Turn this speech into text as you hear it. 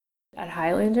at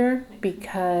Highlander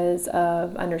because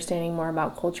of understanding more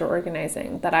about cultural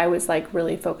organizing. That I was like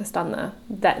really focused on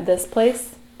this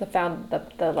place, the bottom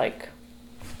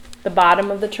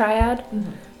of the triad,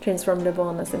 transformative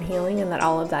wellness and healing, and that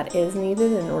all of that is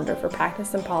needed in order for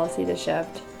practice and policy to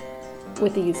shift,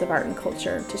 with the use of art and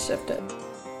culture to shift it.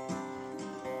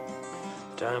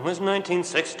 Time was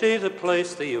 1960, the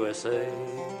place, the USA.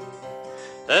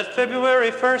 That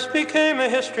February 1st became a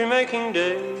history-making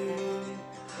day.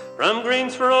 From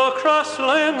Greensboro across the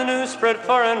land, the news spread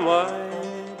far and wide.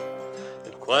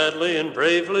 And quietly and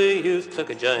bravely, youth took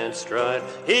a giant stride.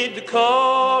 Heed the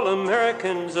call,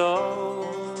 Americans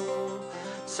all,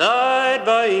 side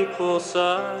by equal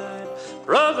side.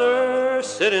 Brother,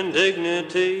 sit in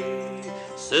dignity.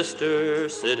 Sister,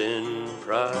 sit in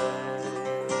pride.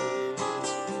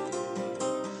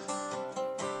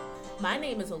 My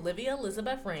name is Olivia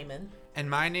Elizabeth Raymond. And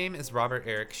my name is Robert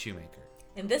Eric Shoemaker.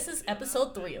 And this is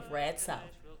episode 3 of Rad South.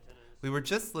 We were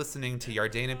just listening to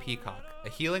Yardena Peacock, a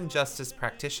healing justice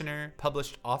practitioner,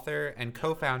 published author, and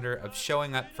co-founder of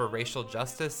Showing Up for Racial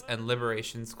Justice and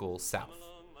Liberation School South.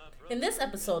 In this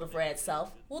episode of Rad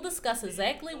South, we'll discuss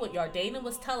exactly what Yardena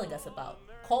was telling us about,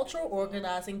 cultural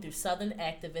organizing through Southern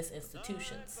activist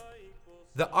institutions.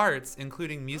 The arts,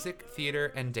 including music,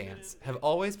 theater, and dance, have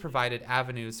always provided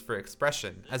avenues for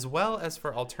expression, as well as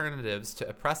for alternatives to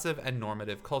oppressive and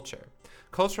normative culture.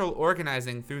 Cultural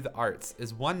organizing through the arts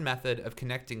is one method of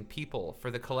connecting people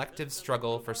for the collective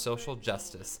struggle for social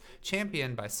justice,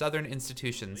 championed by Southern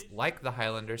institutions like the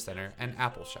Highlander Center and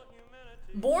Appalshop.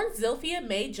 Born Zilphia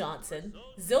Mae Johnson,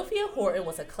 Zilphia Horton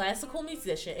was a classical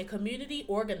musician and community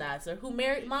organizer who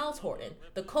married Miles Horton,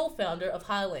 the co-founder of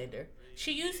Highlander.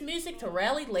 She used music to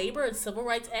rally labor and civil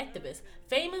rights activists,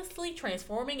 famously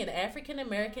transforming an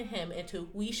African-American hymn into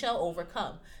We Shall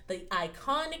Overcome, the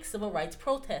iconic civil rights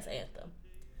protest anthem.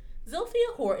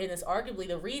 Zilphia Horton is arguably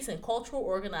the reason cultural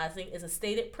organizing is a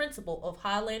stated principle of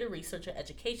Highlander Research and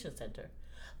Education Center.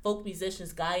 Folk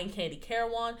musicians Guy and Candy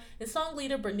Carawan and song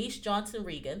leader Bernice Johnson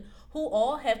Regan, who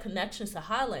all have connections to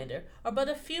Highlander, are but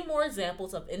a few more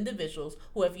examples of individuals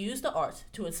who have used the arts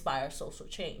to inspire social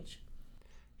change.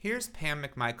 Here's Pam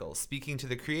McMichael speaking to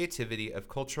the creativity of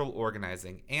cultural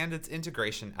organizing and its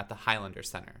integration at the Highlander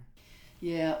Center.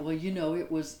 Yeah, well,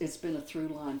 it's been a through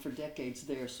line for decades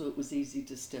there, so it was easy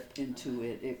to step into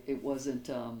it. It wasn't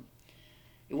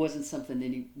something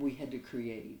that we had to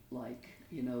create. Like,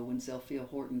 when Zilphia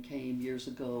Horton came years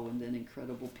ago, and then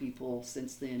incredible people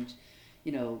since then,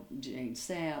 Jane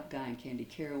Sapp, Guy and Candy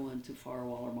Carawan, Tufar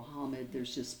Waller Muhammad.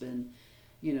 There's just been,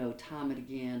 time and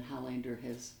again, Highlander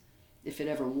has, if it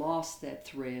ever lost that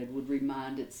thread, would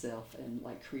remind itself and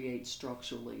create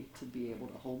structurally to be able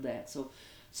to hold that.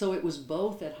 So it was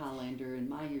both at Highlander in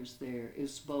my years there. It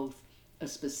was both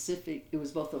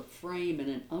a frame and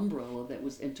an umbrella that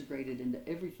was integrated into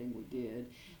everything we did,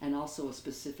 and also a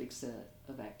specific set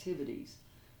of activities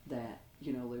that,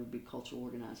 there would be cultural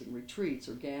organizing retreats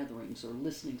or gatherings or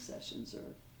listening sessions,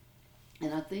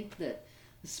 and I think that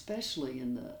especially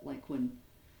in the,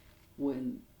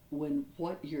 when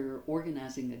what you're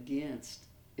organizing against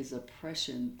is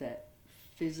oppression that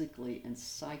physically and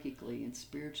psychically and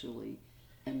spiritually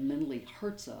and mentally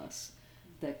hurts us,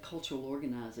 that cultural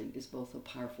organizing is both a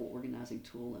powerful organizing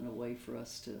tool and a way for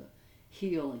us to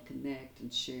heal and connect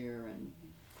and share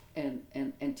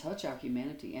and touch our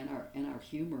humanity and our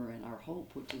humor and our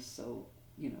hope, which is so,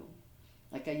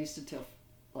 I used to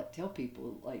tell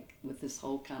people, with this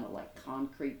whole kind of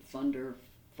concrete thunder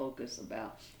focus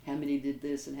about how many did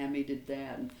this and how many did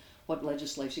that and what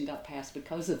legislation got passed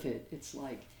because of it. It's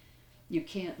like you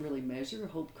can't really measure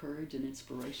hope, courage, and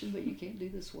inspiration, but you can't do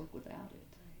this work without it.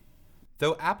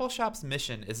 Though Appalshop's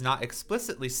mission is not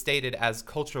explicitly stated as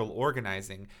cultural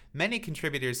organizing, many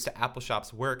contributors to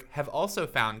Appalshop's work have also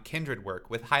found kindred work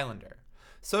with Highlander.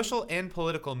 Social and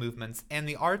political movements and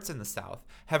the arts in the South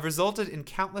have resulted in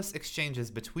countless exchanges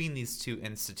between these two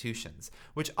institutions,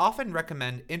 which often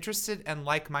recommend interested and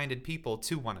like-minded people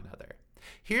to one another.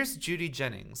 Here's Judy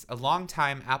Jennings, a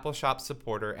longtime Appalshop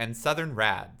supporter and Southern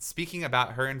Rad, speaking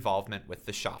about her involvement with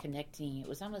the shop. Connecting, it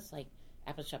was almost like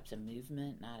Appalshop's a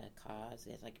movement, not a cause.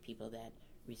 It's like people that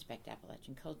respect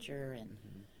Appalachian culture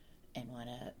and want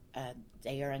to,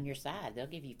 they are on your side. They'll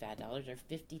give you $5 or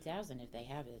 $50,000 if they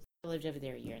have it. I lived over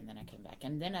there a year and then I came back.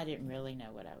 And then I didn't really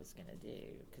know what I was going to do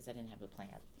because I didn't have a plan.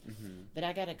 But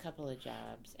I got a couple of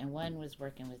jobs, and one was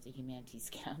working with the Humanities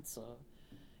Council,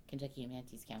 Kentucky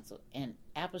Humanities Council, and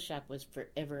Appalshop was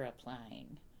forever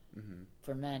applying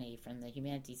for money from the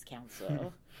Humanities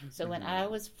Council. So when I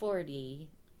was 40,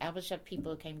 Appalshop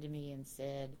people came to me and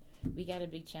said, we got a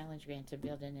big challenge grant to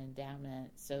build an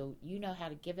endowment. So you know how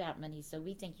to give out money. So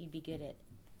we think you'd be good at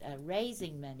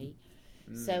raising money.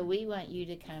 So we want you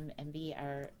to come and be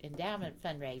our endowment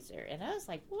fundraiser. And I was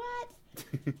like, what?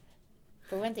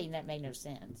 For one thing, that made no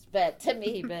sense. But to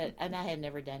me, and I had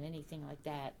never done anything like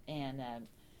that. And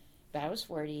but I was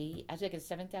 40. I took a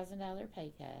 $7,000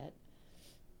 pay cut,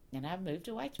 and I moved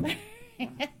to Whitesburg.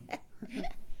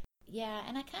 Yeah,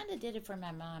 and I kind of did it for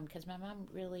my mom, because my mom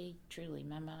really, truly,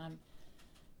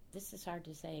 this is hard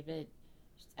to say, but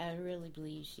I really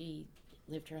believe she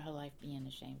lived her whole life being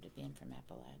ashamed of being from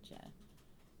Appalachia.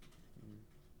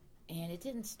 And it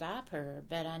didn't stop her,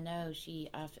 but I know she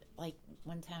often, like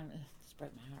one time, this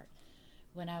broke my heart.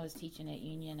 When I was teaching at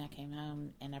Union, I came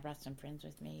home and I brought some friends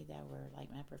with me that were like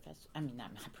my professors. I mean,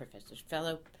 not my professors,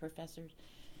 fellow professors.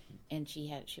 And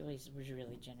she always was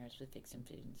really generous with fixing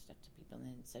food and stuff to people. And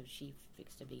then, so she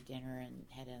fixed a big dinner and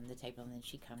had it on the table. And then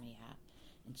she called me out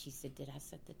and she said, "Did I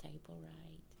set the table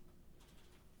right?"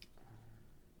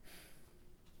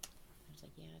 I was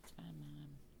like, "Yeah, it's fine, Mom."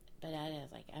 But I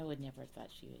was like, I would never have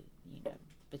thought she would,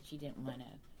 but she didn't want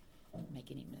to make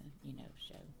any,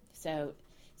 show. So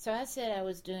I said I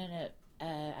was doing it.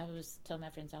 I told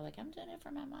my friends, I'm doing it for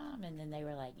my mom. And then they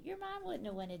were like, your mom wouldn't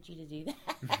have wanted you to do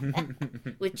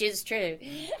that, which is true.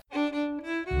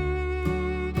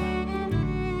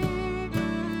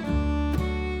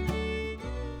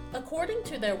 According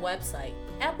to their website,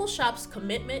 Appalshop's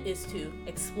commitment is to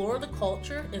explore the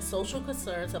culture and social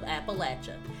concerns of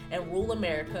Appalachia and rural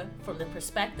America from the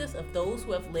perspectives of those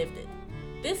who have lived it.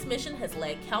 This mission has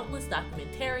led countless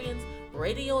documentarians,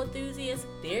 radio enthusiasts,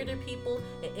 theater people,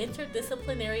 and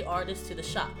interdisciplinary artists to the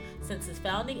shop since its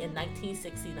founding in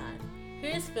 1969.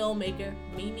 Here's filmmaker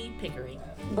Mimi Pickering.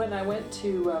 When I went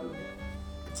to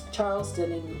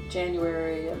Charleston in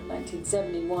January of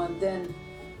 1971, then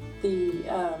the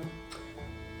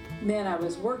man I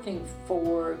was working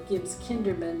for, Gibbs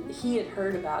Kinderman, he had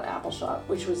heard about Appalshop,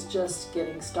 which was just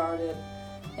getting started,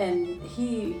 and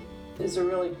he is a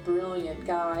really brilliant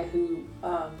guy who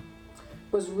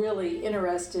was really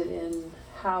interested in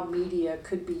how media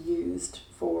could be used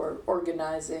for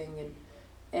organizing,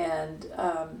 and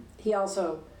he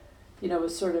also,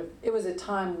 was it was a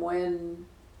time when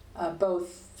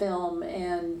both film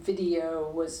and video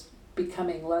was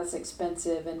becoming less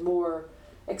expensive and more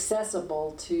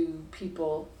accessible to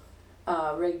people,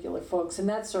 regular folks, and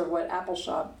that's sort of what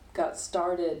Appalshop got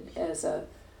started as a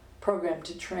program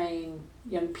to train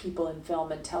young people in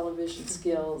film and television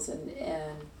skills,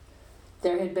 and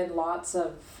there had been lots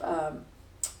of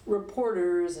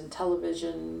reporters and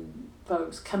television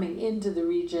folks coming into the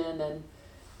region and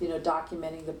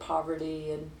documenting the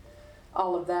poverty and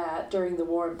all of that during the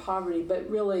war and poverty, but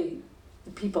really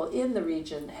the people in the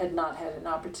region had not had an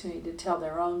opportunity to tell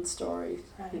their own story,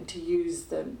 right, and to use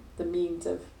the means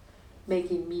of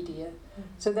making media. Mm-hmm.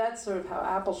 So that's sort of how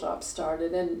Appalshop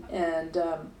started, and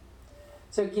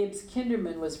so Gibbs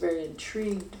Kinderman was very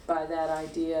intrigued by that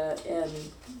idea and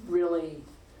really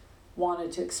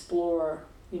wanted to explore,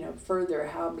 further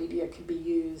how media could be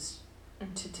used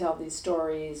to tell these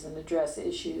stories and address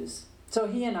issues. So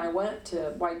he and I went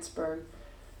to Whitesburg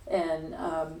and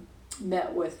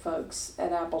met with folks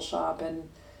at Appalshop, and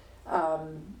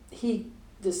he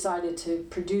decided to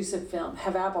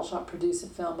have Appalshop produce a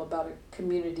film about a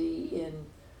community in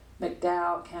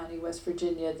McDowell County, West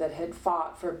Virginia, that had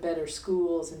fought for better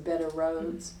schools and better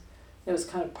roads. Mm-hmm. It was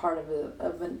kind of part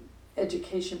of an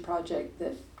education project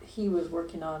that he was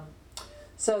working on.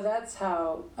 So that's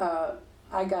how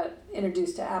I got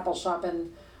introduced to Appalshop,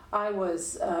 and I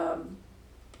was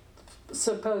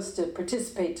supposed to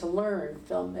participate to learn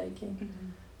filmmaking. Mm-hmm.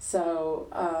 So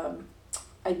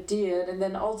I did, and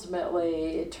then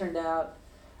ultimately it turned out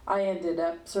I ended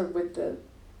up sort of with the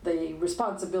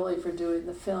responsibility for doing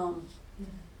the film,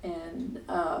 and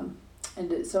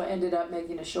so I ended up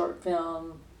making a short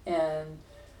film and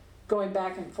going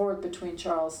back and forth between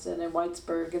Charleston and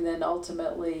Whitesburg, and then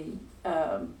ultimately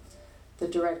the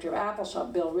director of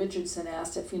Appalshop, Bill Richardson,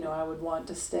 asked if I would want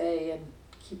to stay and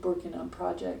keep working on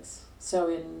projects. So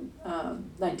in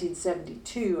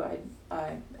 1972,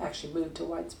 I actually moved to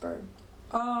Whitesburg.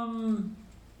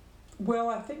 Well,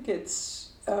 I think it's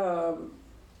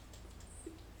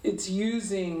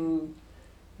using,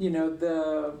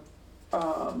 the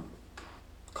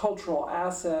cultural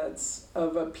assets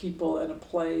of a people and a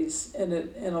place, and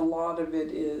a lot of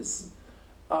it is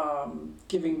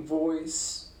giving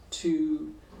voice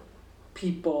to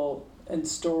people and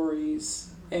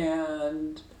stories,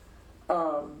 and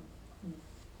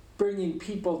bringing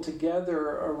people together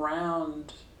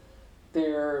around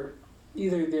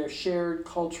either their shared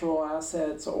cultural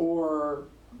assets or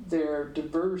their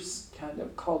diverse kind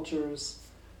of cultures,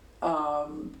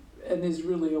 and is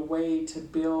really a way to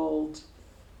build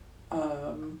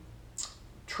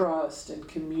trust and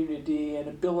community and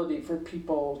ability for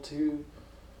people to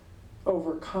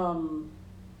overcome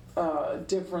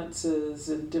differences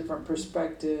and different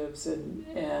perspectives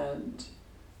and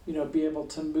be able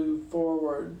to move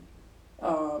forward.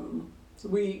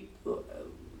 We,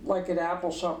 like at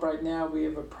Appalshop right now, we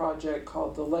have a project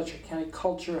called the Letcher County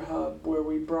Culture Hub, where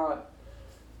we brought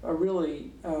a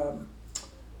really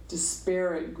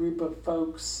disparate group of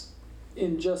folks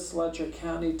in just Letcher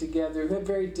County together who have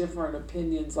very different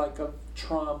opinions, like of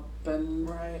Trump and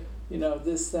Right.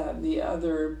 This, that, and the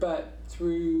other, but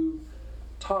through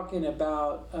talking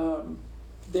about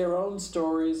their own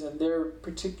stories and their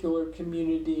particular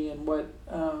community and what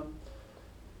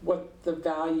the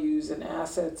values and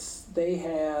assets they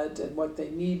had and what they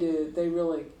needed, they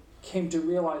really came to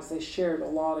realize they shared a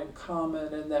lot in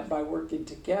common, and that by working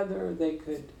together they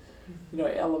could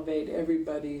elevate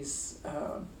everybody's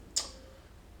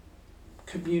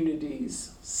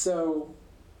communities. So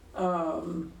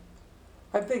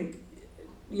I think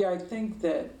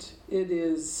that it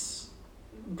is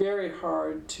very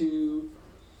hard to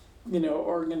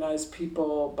organize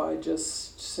people by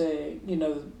just saying,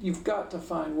 you've got to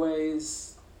find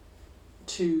ways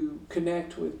to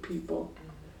connect with people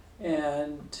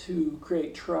and to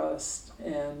create trust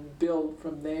and build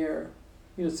from there.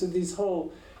 So these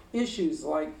whole issues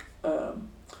like, and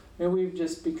we've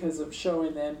just, because of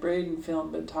showing the Ann Braden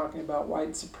film, been talking about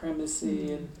white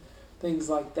supremacy and things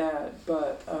like that,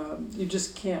 but you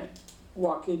just can't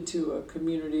walk into a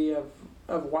community of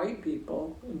white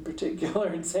people in particular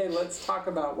and say, let's talk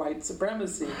about white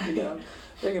supremacy. They're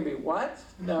gonna be, what?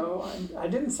 No, I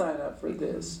didn't sign up for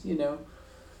this.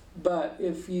 But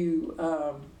if you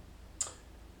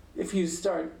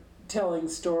start telling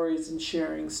stories and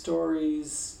sharing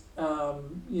stories,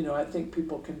 I think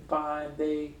people can find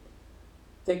they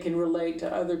can relate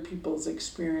to other people's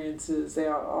experiences. They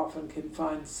often can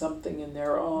find something in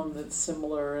their own that's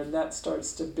similar, and that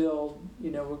starts to build,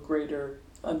 a greater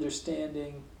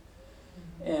understanding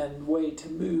and way to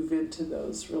move into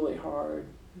those really hard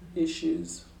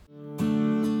issues.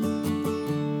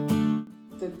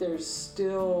 That there's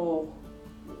still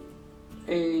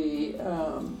a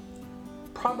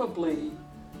probably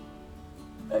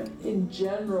in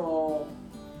general,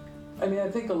 I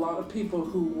think a lot of people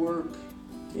who work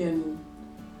in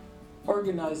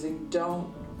organizing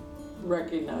don't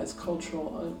recognize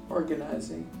cultural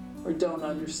organizing or don't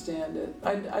understand it.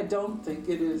 I don't think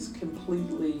it is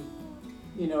completely,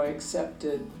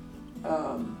 accepted.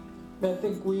 I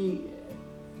think we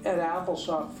at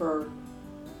Appalshop for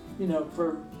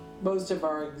most of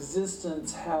our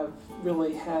existence have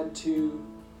really had to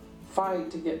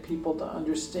fight to get people to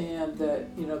understand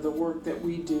that the work that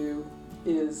we do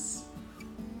is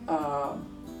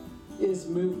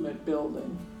movement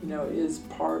building, is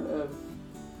part of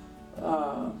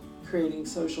creating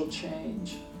social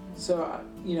change. So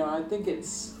I think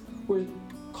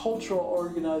cultural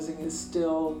organizing is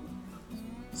still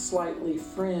slightly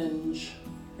fringe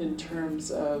in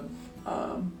terms of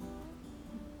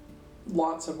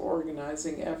lots of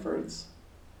organizing efforts.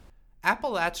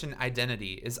 Appalachian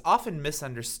identity is often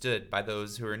misunderstood by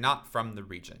those who are not from the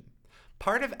region.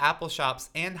 Part of Appalshop's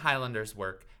and Highlander's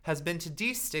work has been to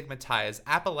destigmatize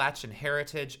Appalachian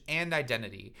heritage and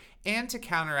identity, and to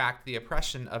counteract the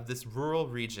oppression of this rural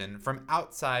region from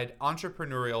outside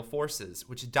entrepreneurial forces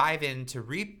which dive in to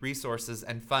reap resources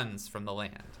and funds from the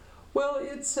land. Well,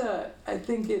 I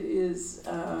think it is,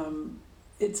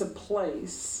 it's a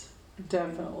place,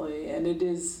 definitely, and it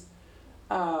is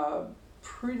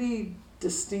pretty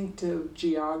distinctive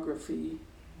geography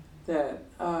that,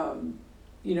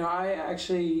 I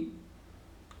actually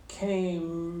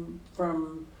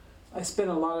I spent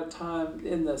a lot of time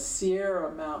in the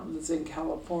Sierra Mountains in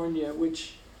California,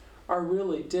 which are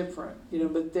really different,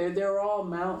 but they're all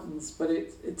mountains, but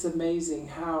it's amazing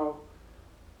how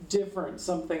different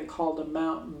something called a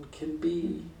mountain can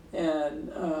be.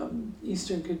 And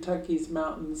Eastern Kentucky's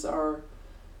mountains are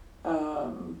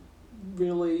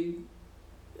really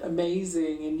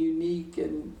amazing and unique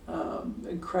and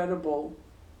incredible,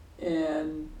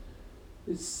 and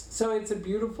it's a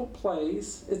beautiful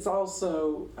place. It's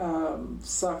also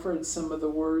suffered some of the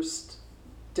worst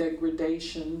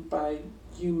degradation by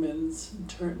humans,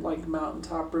 like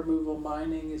mountaintop removal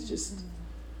mining is just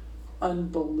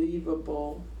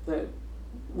unbelievable that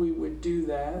we would do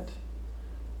that.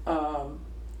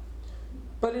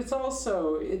 But it's a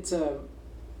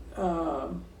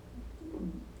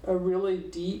really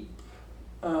deep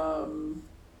and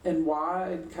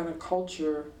wide kind of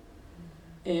culture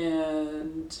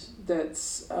and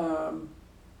that's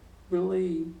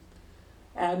really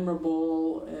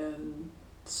admirable and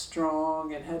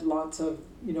strong and had lots of,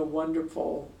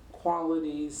 wonderful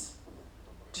qualities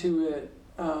to it.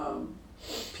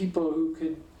 People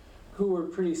who were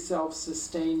pretty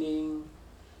self-sustaining.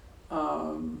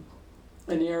 An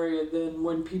area then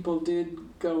when people did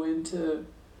go into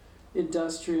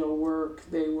industrial work,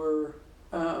 they were,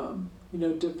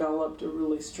 developed a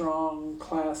really strong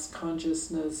class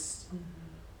consciousness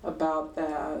about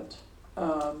that.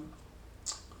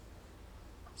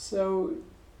 So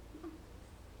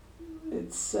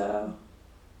it's a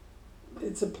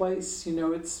place,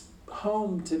 it's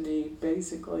home to me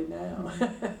basically now.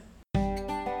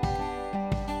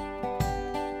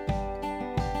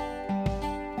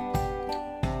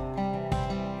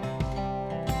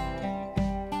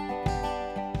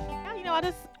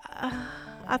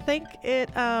 I think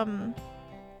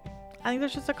I think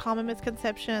there's just a common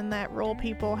misconception that rural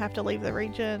people have to leave the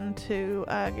region to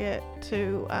get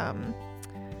to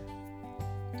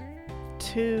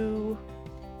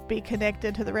be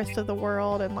connected to the rest of the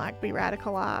world and like be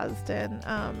radicalized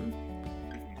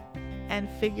and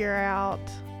figure out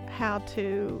how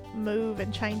to move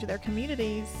and change their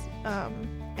communities.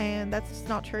 And that's just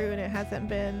not true, and it hasn't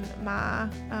been my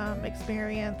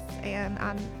experience. And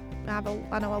I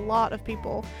know a lot of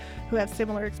people who have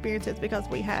similar experiences because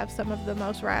we have some of the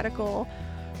most radical,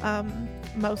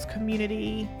 most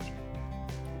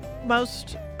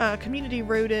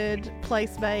community-rooted,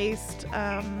 place-based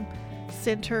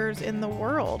centers in the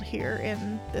world here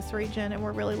in this region, and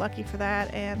we're really lucky for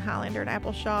that. And Highlander and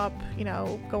Appalshop,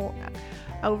 go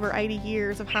over 80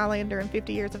 years of Highlander and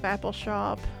 50 years of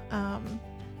Appalshop,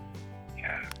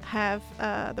 have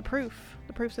the proof.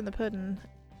 The proof's in the pudding.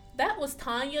 That was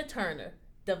Tanya Turner,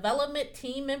 development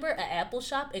team member at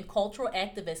Appalshop and cultural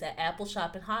activist at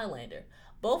Appalshop and Highlander.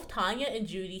 Both Tanya and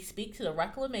Judy speak to the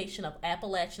reclamation of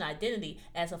Appalachian identity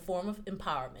as a form of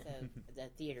empowerment. The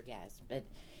theater guys, but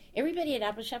everybody at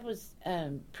Appalshop was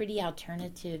pretty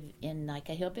alternative in like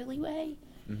a hillbilly way,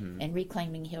 and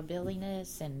reclaiming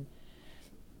hillbilliness and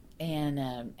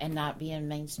not being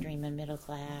mainstream and middle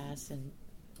class, and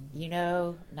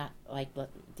not like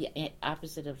the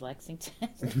opposite of Lexington.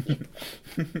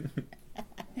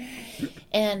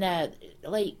 And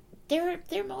like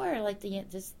they're more like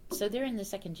so they're in the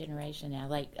second generation now.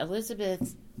 Like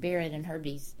Elizabeth Barrett and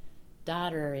Herbie's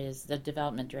daughter is the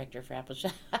development director for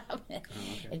Appalshop.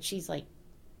 And she's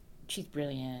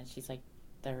brilliant. She's like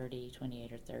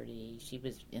 28 or 30. She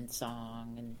was in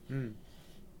song, and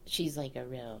she's like a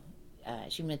real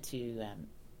she went to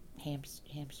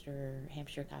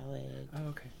Hampshire College. Oh,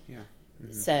 okay, yeah.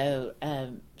 So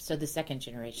the second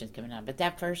generation is coming on, but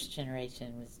that first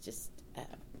generation was just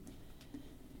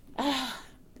I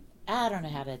don't know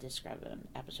how to describe them,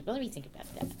 Appalshop, but let me think about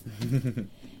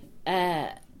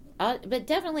that. But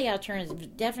definitely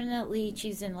alternative. Definitely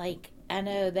choosing, like, I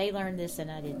know they learned this and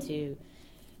I did too,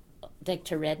 like,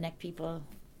 to redneck people.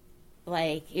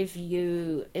 Like, if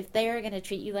they're going to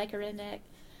treat you like a redneck,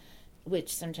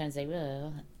 which sometimes they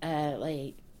will,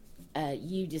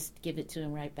 you just give it to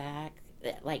them right back,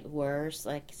 like worse,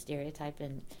 like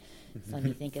stereotyping. So let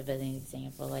me think of an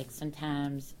example. Like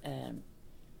sometimes,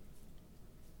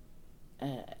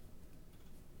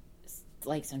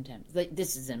 like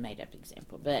this is a made-up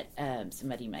example, but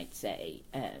somebody might say,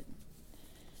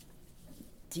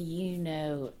 do you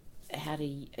know how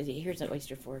to, here's an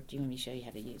oyster fork, do you want me to show you how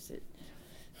to use it?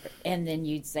 And then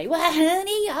you'd say, well,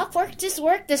 honey, all forks just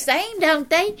work the same, don't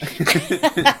they?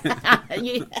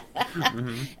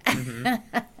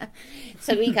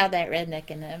 So we call that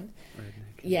rednecking them.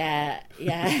 Yeah.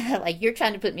 Like, you're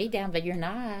trying to put me down, but you're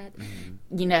not.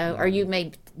 Or you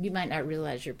might not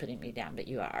realize you're putting me down, but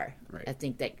you are. Right. I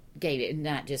think that gave it,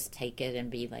 not just take it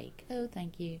and be like, oh,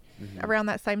 thank you. Around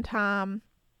that same time,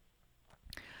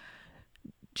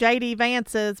 J.D.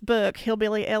 Vance's book,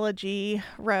 Hillbilly Elegy,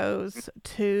 rose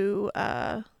to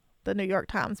the New York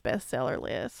Times bestseller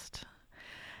list.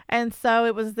 And so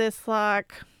it was this,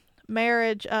 like,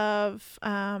 marriage of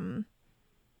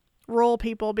rural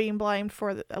people being blamed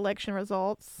for the election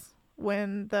results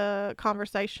when the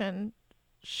conversation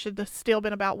should have still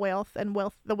been about wealth and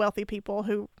the wealthy people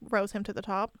who rose him to the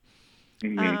top,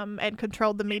 and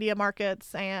controlled the media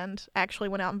markets and actually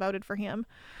went out and voted for him.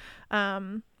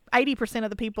 80% of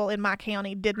the people in my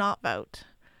county did not vote,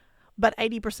 but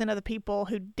 80% of the people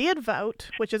who did vote,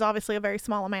 which is obviously a very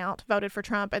small amount, voted for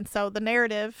Trump. And so the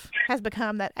narrative has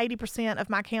become that 80% of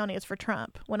my county is for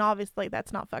Trump, when obviously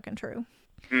that's not fucking true.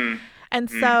 And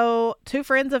so two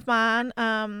friends of mine,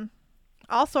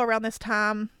 also around this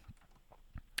time,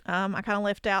 I kind of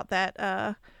left out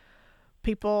that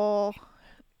people,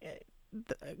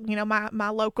 my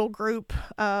local group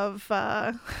of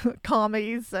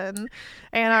commies and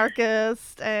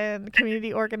anarchists and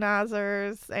community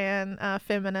organizers and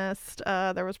feminists.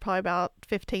 There was probably about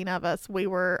 15 of us. We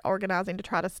were organizing to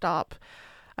try to stop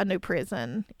a new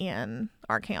prison in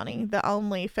our county. The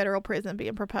only federal prison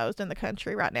being proposed in the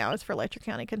country right now is for Letcher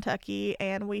County, Kentucky,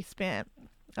 and we spent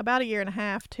about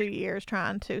 1.5 to 2 years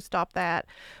trying to stop that.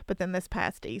 But then this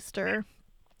past Easter,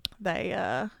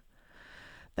 they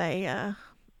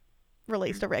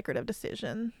released a record of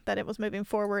decision that it was moving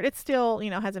forward. It still,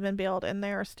 hasn't been built, and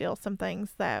there are still some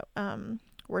things that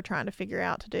we're trying to figure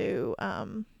out to do,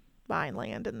 buying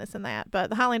land and this and that. But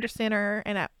the Highlander Center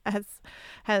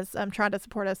has tried to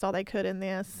support us all they could in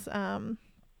this, and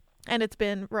it's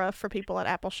been rough for people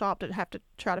at Appalshop to have to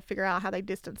try to figure out how they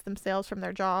distance themselves from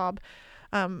their job.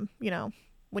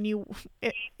 When you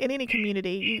in any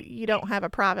community, you don't have a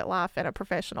private life and a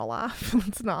professional life.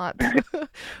 It's not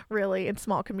really, in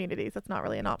small communities, that's not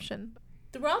really an option.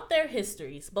 Throughout their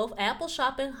histories, both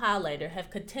Appalshop and Highlander have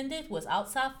contended with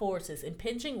outside forces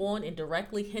impinging on and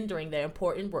directly hindering their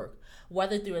important work,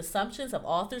 whether through assumptions of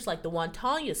authors like the one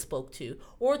Tanya spoke to,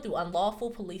 or through unlawful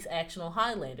police action on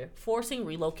Highlander, forcing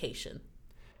relocation.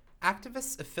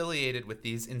 Activists affiliated with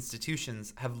these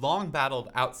institutions have long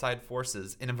battled outside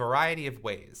forces in a variety of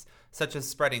ways, such as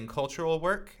spreading cultural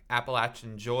work,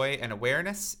 Appalachian joy and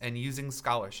awareness, and using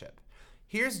scholarship.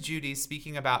 Here's Judy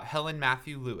speaking about Helen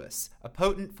Matthew Lewis, a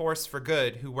potent force for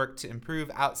good who worked to improve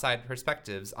outside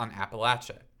perspectives on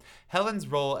Appalachia. Helen's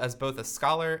role as both a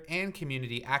scholar and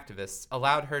community activist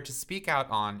allowed her to speak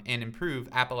out on and improve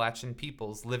Appalachian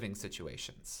people's living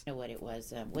situations. You know what it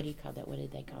was? What do you call that? What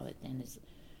did they call it then? Is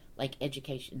like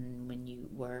education when you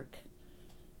work,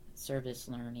 service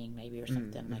learning maybe, or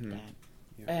something like that.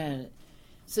 Yeah.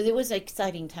 So it was an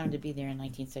exciting time to be there in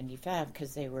 1975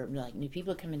 because they were like new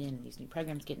people coming in and these new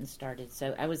programs getting started.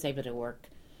 So I was able to work,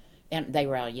 and they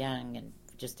were all young and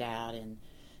just out, and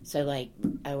so like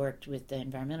I worked with the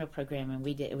environmental program, and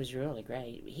it was really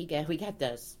great. We got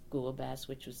the school bus,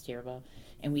 which was terrible,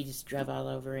 and we just drove all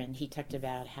over, and he talked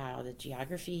about how the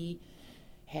geography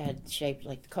had shaped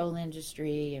like the coal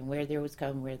industry and where there was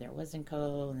coal and where there wasn't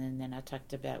coal, and then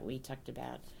we talked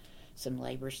about some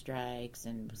labor strikes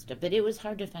and stuff, but it was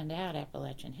hard to find out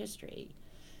Appalachian history.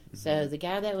 Mm-hmm. So the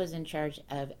guy that was in charge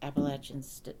of Appalachian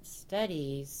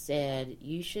studies said,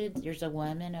 there's a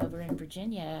woman over in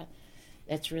Virginia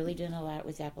that's really doing a lot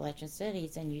with Appalachian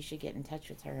studies, and you should get in touch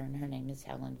with her, and her name is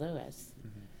Helen Lewis.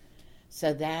 Mm-hmm.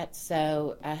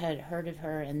 So I had heard of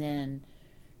her, and then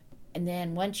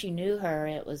once you knew her,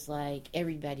 it was like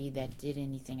everybody that did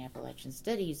anything Appalachian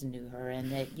studies knew her, and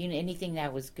that anything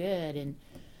that was good and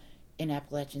in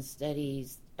Appalachian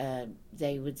studies,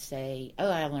 they would say, "Oh,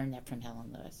 I learned that from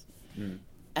Helen Lewis."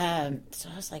 So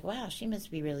I was like, "Wow, she must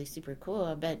be really super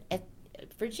cool." But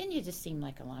Virginia just seemed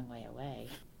like a long way away.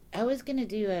 I was going to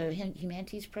do a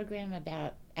humanities program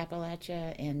about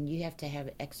Appalachia, and you have to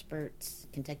have experts.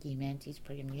 Kentucky Humanities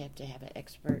program, you have to have an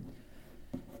expert,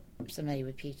 somebody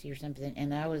with PhD or something.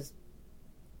 And I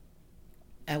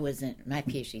wasn't. My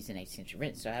PhD's in 18th century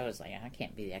Britain, so I was like, I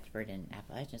can't be the expert in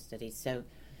Appalachian studies. So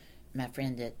my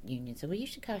friend at Union said, well, you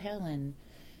should call Helen.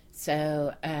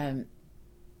 So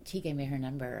he gave me her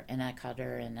number, and I called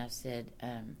her, and I said,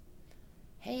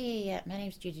 hey, my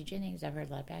name's Judy Jennings. I've heard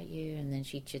a lot about you. And then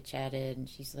she chit-chatted, and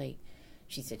she said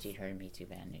she'd heard of me too,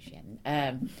 but I knew she hadn't.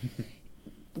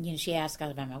 She asked all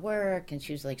about my work, and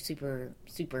she was like super,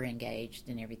 super engaged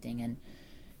and everything, and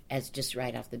as just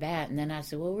right off the bat. And then I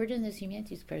said, well, we're doing this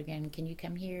humanities program. Can you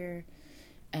come here?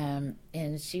 And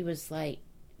she was like,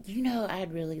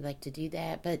 I'd really like to do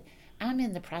that, but I'm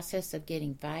in the process of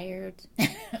getting fired.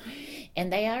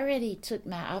 And they already took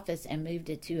my office and moved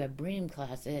it to a broom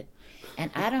closet, and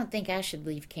I don't think I should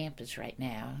leave campus right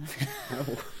now.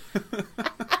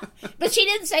 But she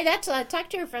didn't say that till I talked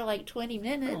to her for like 20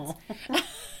 minutes.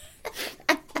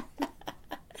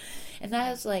 And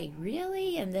I was like,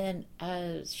 really? And then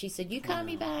she said, you call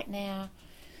me back now,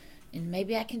 and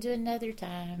maybe I can do it another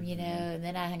time, And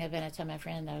then I hung up and I told my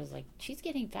friend, I was like, she's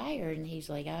getting fired. And he's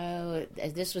like, oh,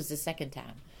 this was the second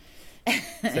time.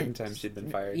 Second time she'd been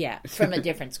fired. Yeah, from a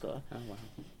different school. Oh, wow.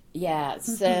 Yeah,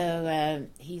 so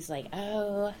he's like,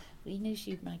 oh, we knew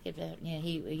she might get back. Yeah,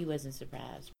 he wasn't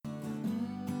surprised.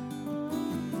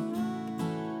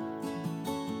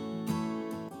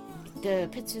 The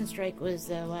Pittston strike was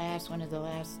one of the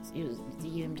last. It was, the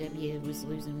UMW was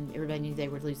losing. Everybody knew they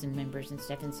were losing members and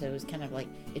stuff, and so it was kind of like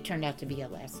it turned out to be a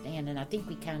last stand. And I think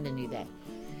we kind of knew that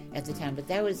at the time, but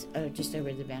that was just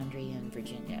over the boundary in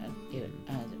Virginia,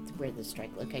 where the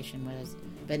strike location was,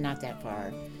 but not that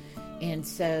far. And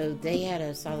so they had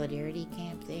a solidarity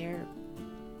camp there,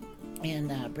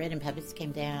 and Bread and Puppets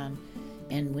came down,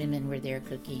 and women were there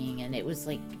cooking, and it was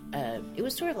like, it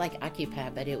was sort of like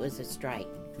Occupy, but it was a strike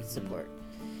support.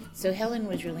 So Helen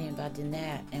was really involved in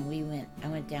that, and I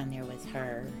went down there with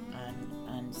her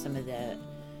on some of the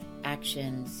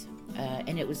actions,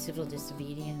 and it was civil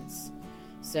disobedience.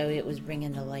 So it was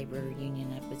bringing the labor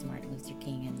union up with Martin Luther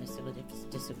King and the civil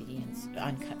disobedience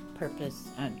on purpose,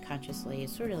 unconsciously.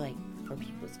 It's sort of like For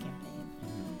People's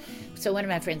Campaign. So one of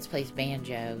my friends plays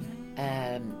banjo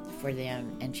for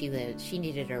them, and she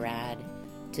needed a ride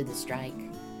to the strike.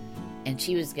 And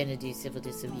she was going to do civil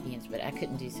disobedience, but I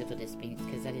couldn't do civil disobedience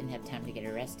because I didn't have time to get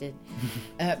arrested.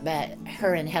 But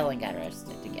her and Helen got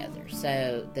arrested together,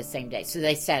 so the same day. So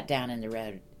they sat down in the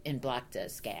road and blocked the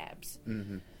scabs.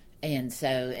 Mm-hmm. And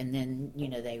then,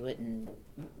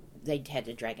 they had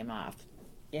to drag him off.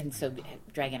 And so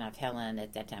dragging off Helen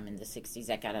at that time in the 60s,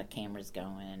 that got our cameras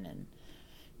going, and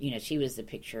she was the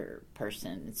picture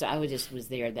person. So I was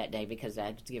there that day because I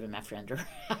had given my friend a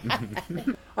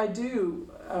ride. I do.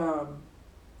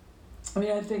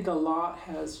 I think a lot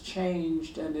has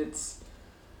changed, and it's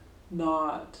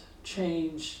not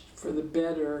changed for the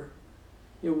better.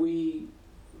 We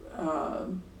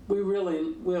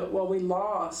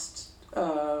lost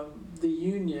the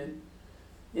union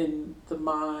in the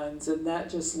mines, and that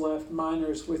just left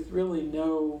miners with really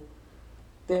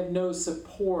they have no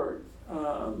support.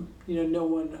 No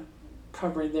one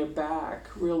covering their back,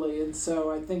 really. And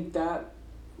so I think that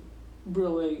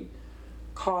really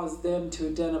caused them to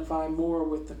identify more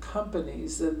with the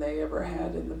companies than they ever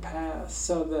had in the past,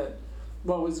 so that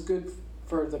what was good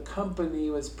for the company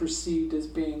was perceived as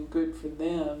being good for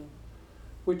them,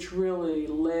 which really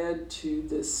led to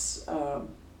this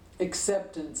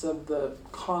acceptance of the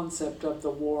concept of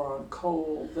the war on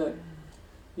coal that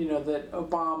that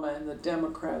Obama and the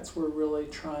Democrats were really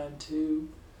trying to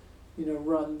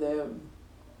run them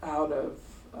out of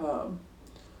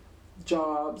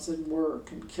jobs and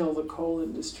work and kill the coal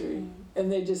industry.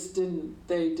 And they just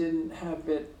didn't have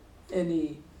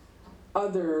any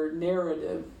other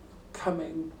narrative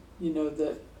coming,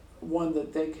 that one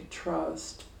that they could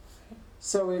trust.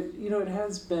 So it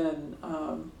has been,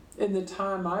 in the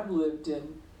time I've lived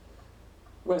in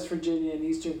West Virginia and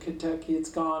Eastern Kentucky,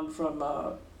 it's gone from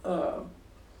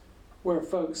where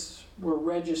folks were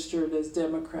registered as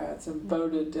Democrats and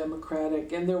voted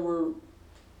Democratic, and there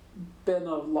been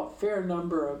a fair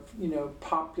number of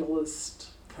populist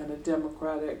kind of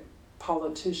Democratic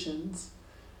politicians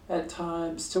at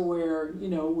times, to where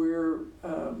we're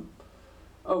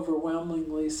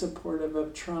overwhelmingly supportive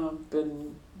of Trump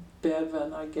and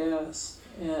Bevin, I guess,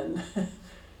 and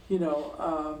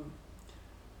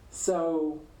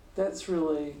so that's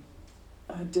really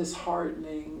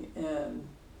disheartening and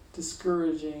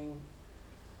discouraging,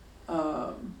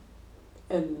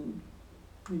 and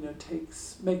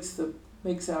makes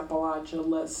Appalachia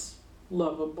less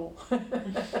lovable,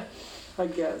 I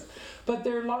guess. But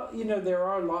there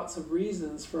are lots of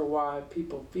reasons for why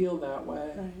people feel that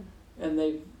way, right. And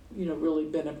they've really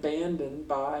been abandoned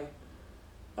by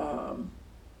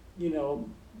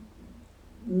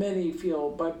many feel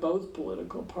by both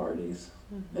political parties.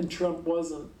 Mm-hmm. And Trump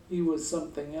wasn't. He was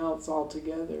something else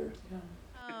altogether. Yeah.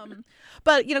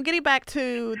 But getting back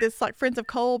to this Friends of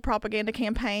Coal propaganda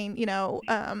campaign,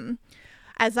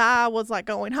 as I was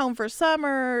going home for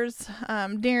summers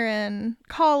during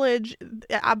college,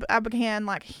 I began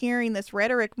hearing this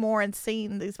rhetoric more and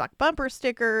seeing these bumper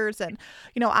stickers, and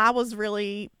I was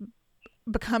really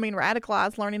becoming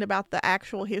radicalized, learning about the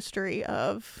actual history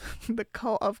of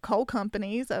coal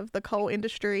companies, of the coal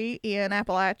industry in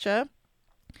Appalachia.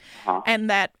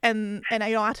 And I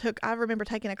remember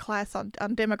taking a class on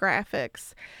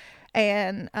demographics,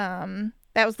 and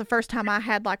that was the first time I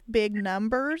had big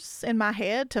numbers in my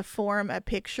head to form a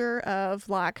picture of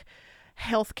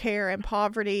healthcare and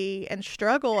poverty and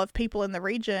struggle of people in the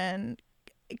region,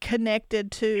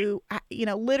 connected to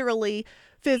literally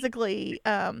physically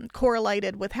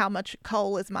correlated with how much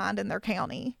coal is mined in their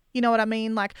county. You know what I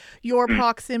mean? Your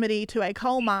proximity to a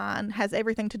coal mine has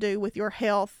everything to do with your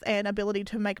health and ability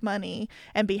to make money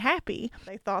and be happy.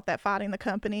 They thought that fighting the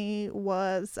company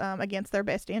was against their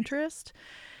best interest.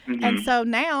 Mm-hmm. And so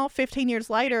now, 15 years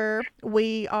later,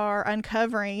 we are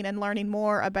uncovering and learning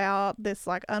more about this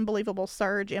unbelievable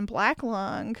surge in black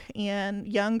lung in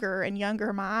younger and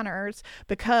younger miners,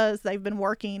 because they've been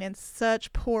working in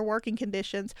such poor working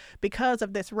conditions because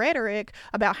of this rhetoric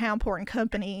about how important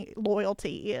company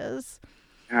loyalty is.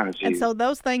 Oh, and so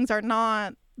those things are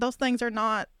not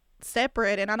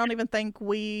separate, and I don't even think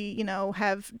we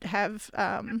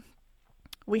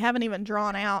we haven't even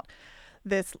drawn out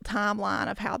this timeline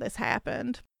of how this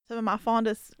happened. Some of my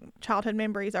fondest childhood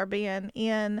memories are being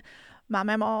in my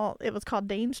mama. It was called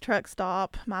Dean's Truck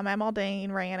Stop. My mama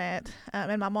Dean ran it,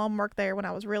 and my mom worked there when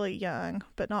I was really young,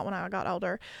 but not when I got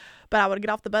older. But I would get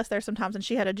off the bus there sometimes, and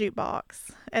she had a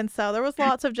jukebox. And so there was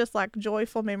lots of just like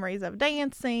joyful memories of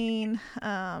dancing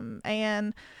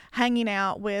and hanging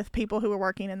out with people who were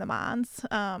working in the mines.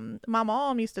 My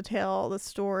mom used to tell the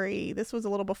story. This was a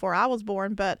little before I was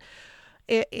born, but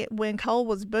when coal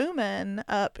was booming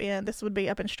this would be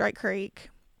up in Straight Creek,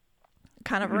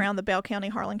 kind of around the Bell County,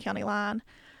 Harlan County line,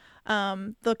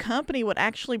 the company would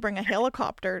actually bring a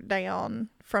helicopter down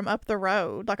from up the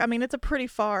road. Like, I mean, it's a pretty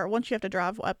far, once you have to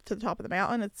drive up to the top of the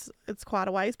mountain, it's quite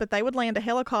a ways, but they would land a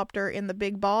helicopter in the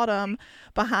Big Bottom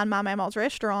behind my mama's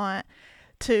restaurant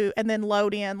and then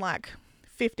load in like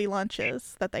 50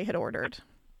 lunches that they had ordered.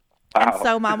 Wow. And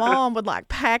so my mom would like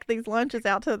pack these lunches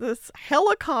out to this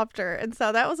helicopter. And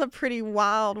so that was a pretty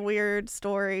wild, weird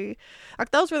story.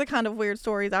 Like, those were the kind of weird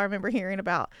stories I remember hearing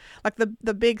about, like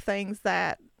the big things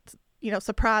that,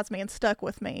 surprised me and stuck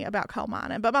with me about coal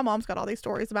mining. But my mom's got all these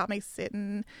stories about me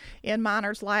sitting in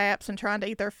miners' laps and trying to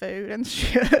eat their food and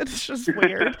shit. It's just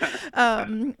weird.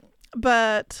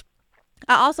 But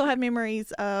I also had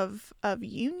memories of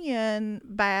Union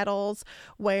battles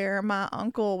where my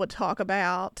uncle would talk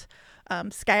about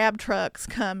scab trucks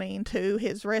coming to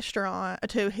his restaurant,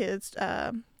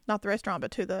 not the restaurant, but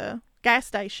to the gas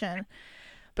station,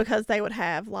 because they would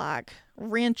have like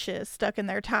wrenches stuck in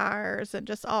their tires and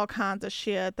just all kinds of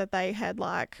shit that they had,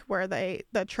 like where the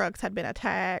trucks had been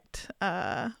attacked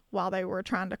while they were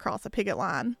trying to cross a picket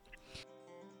line.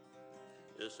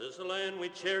 This is a land we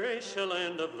cherish, a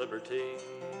land of liberty.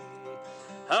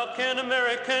 How can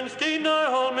Americans deny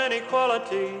home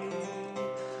equality?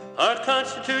 Our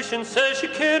Constitution says you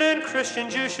can, and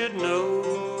Christians you should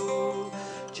know.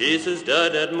 Jesus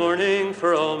died that morning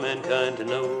for all mankind to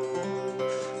know.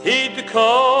 Heed the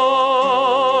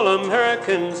call,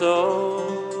 Americans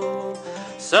all,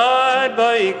 side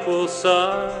by equal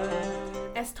side.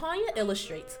 As Tanya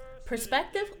illustrates,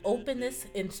 perspective, openness,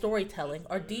 and storytelling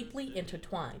are deeply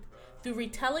intertwined. Through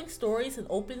retelling stories and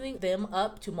opening them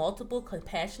up to multiple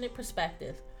compassionate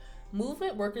perspectives,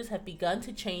 movement workers have begun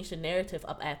to change the narrative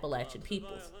of Appalachian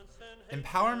peoples.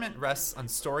 Empowerment rests on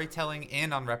storytelling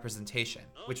and on representation,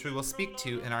 which we will speak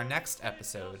to in our next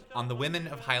episode on the women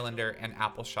of Highlander and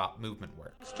Appalshop movement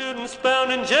work. Students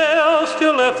bound in jail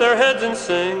still lift their heads and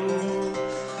sing.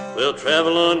 We'll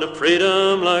travel on to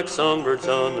freedom like songbirds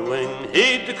on the wing.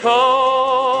 Heed the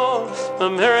call,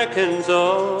 Americans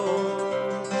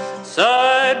all,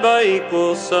 side by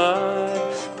equal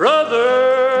side.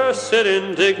 Brother, sit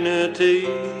in dignity.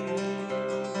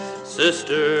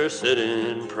 Sister, sit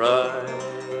in pride.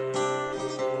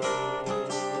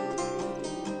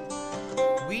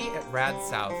 We at Rad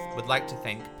South would like to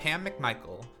thank Pam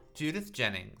McMichael, Judith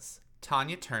Jennings,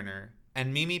 Tanya Turner,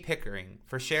 and Mimi Pickering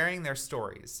for sharing their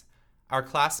stories, our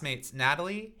classmates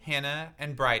Natalie, Hannah,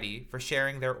 and Bridie for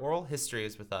sharing their oral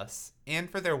histories with us and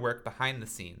for their work behind the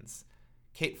scenes,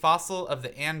 Kate Fossil of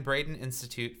the Anne Braden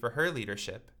Institute for her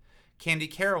leadership, Candy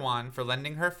Carawan for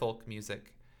lending her folk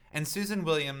music, and Susan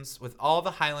Williams with all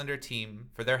the Highlander team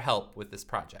for their help with this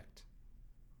project.